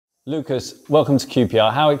Lucas, welcome to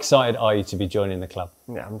QPR. How excited are you to be joining the club?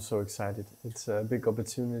 Yeah, I'm so excited. It's a big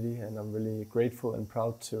opportunity and I'm really grateful and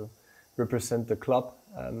proud to represent the club,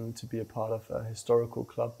 to be a part of a historical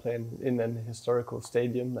club playing in an historical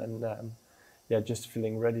stadium and just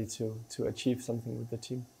feeling ready to achieve something with the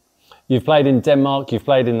team. You've played in Denmark, you've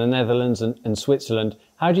played in the Netherlands and Switzerland.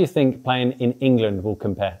 How do you think playing in England will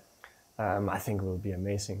compare? I think it will be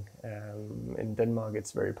amazing. In Denmark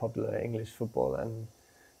it's very popular English football and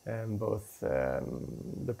both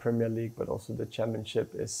the Premier League but also the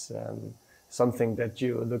Championship is something that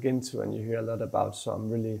you look into and you hear a lot about, so I'm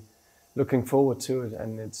really looking forward to it,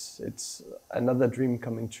 and it's another dream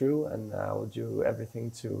coming true, and I will do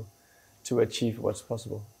everything to achieve what's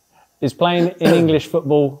possible. Is playing in English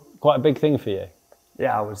football quite a big thing for you?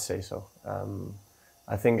 Yeah, I would say so.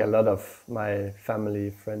 I think a lot of my family,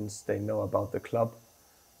 friends, they know about the club,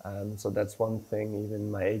 so that's one thing. Even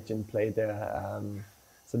my agent played there.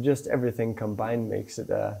 So just everything combined makes it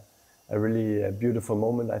a really beautiful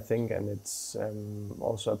moment, I think, and it's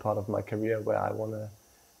also a part of my career where I want to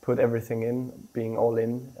put everything in, being all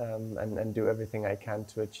in, and do everything I can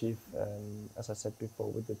to achieve, as I said before,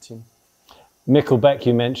 with the team. Mikkel Beck,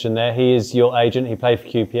 you mentioned there, he is your agent. He played for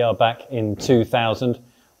QPR back in 2000.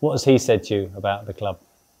 What has he said to you about the club?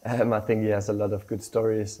 I think he has a lot of good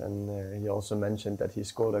stories, and he also mentioned that he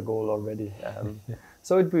scored a goal already.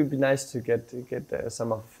 So it would be nice to get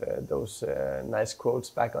some of those nice quotes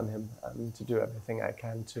back on him, to do everything I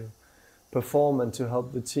can to perform and to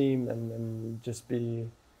help the team and just be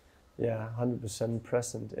 100%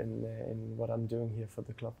 present in what I'm doing here for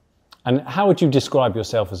the club. And how would you describe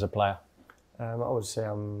yourself as a player? I would say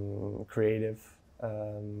I'm creative,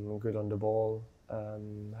 good on the ball,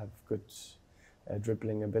 have good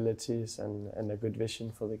dribbling abilities and a good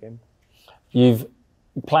vision for the game. You've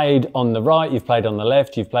played on the right, you've played on the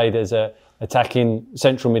left, you've played as a attacking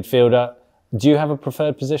central midfielder. Do you have a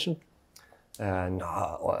preferred position?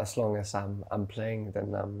 No, as long as I'm playing,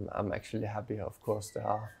 then I'm actually happy. Of course, there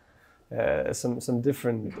are some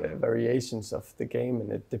different variations of the game,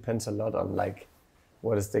 and it depends a lot on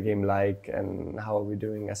what is the game like and how are we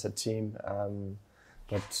doing as a team.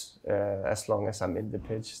 But as long as I'm in the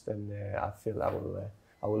pitch, then I feel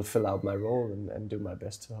I will fill out my role and do my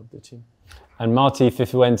best to help the team. And Marti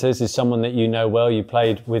Cifuentes is someone that you know well. You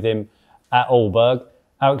played with him at Aalborg.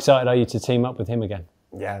 How excited are you to team up with him again?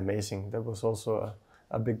 Yeah, amazing. That was also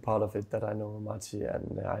a big part of it, that I know Marti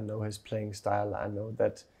and I know his playing style. I know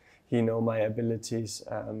that he knows my abilities.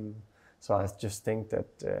 So I just think that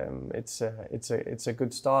it's a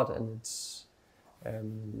good start, and it's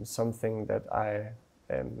something that I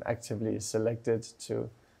actively selected to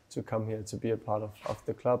come here to be a part of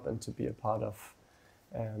the club and to be a part of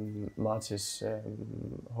Marti's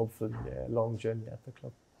hopefully long journey at the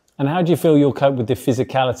club. And how do you feel you'll cope with the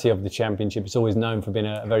physicality of the Championship? It's always known for being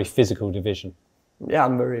a very physical division. Yeah,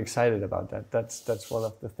 I'm very excited about that. That's one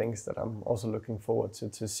of the things that I'm also looking forward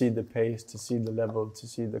to see the pace, to see the level, to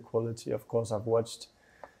see the quality. Of course, I've watched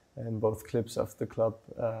both clips of the club,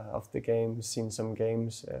 of the games, seen some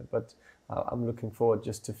games, but I'm looking forward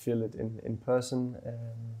just to feel it in person.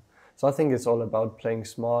 So I think it's all about playing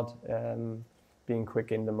smart, being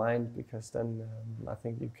quick in the mind, because then I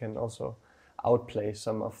think you can also outplay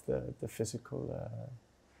some of the physical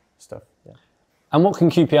stuff. Yeah. And what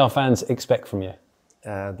can QPR fans expect from you?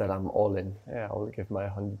 That I'm all in. Yeah, I will give my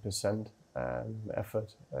 100%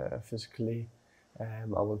 effort physically. I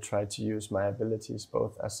will try to use my abilities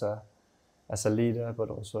both as a leader, but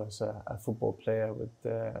also as a football player with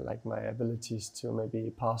my abilities to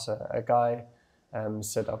maybe pass a guy,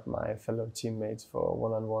 set up my fellow teammates for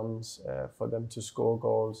one-on-ones, for them to score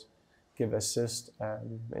goals, give assists,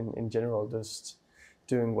 in general just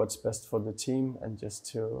doing what's best for the team, and just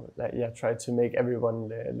to try to make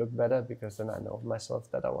everyone look better, because then I know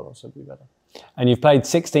myself that I will also be better. And you've played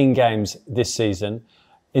 16 games this season.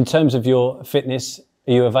 In terms of your fitness,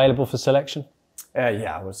 are you available for selection?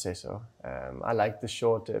 Yeah, I would say so. I like the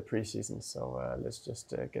short pre-season, so let's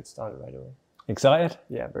just get started right away. Excited?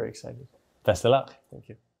 Yeah, very excited. Best of luck. Thank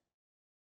you.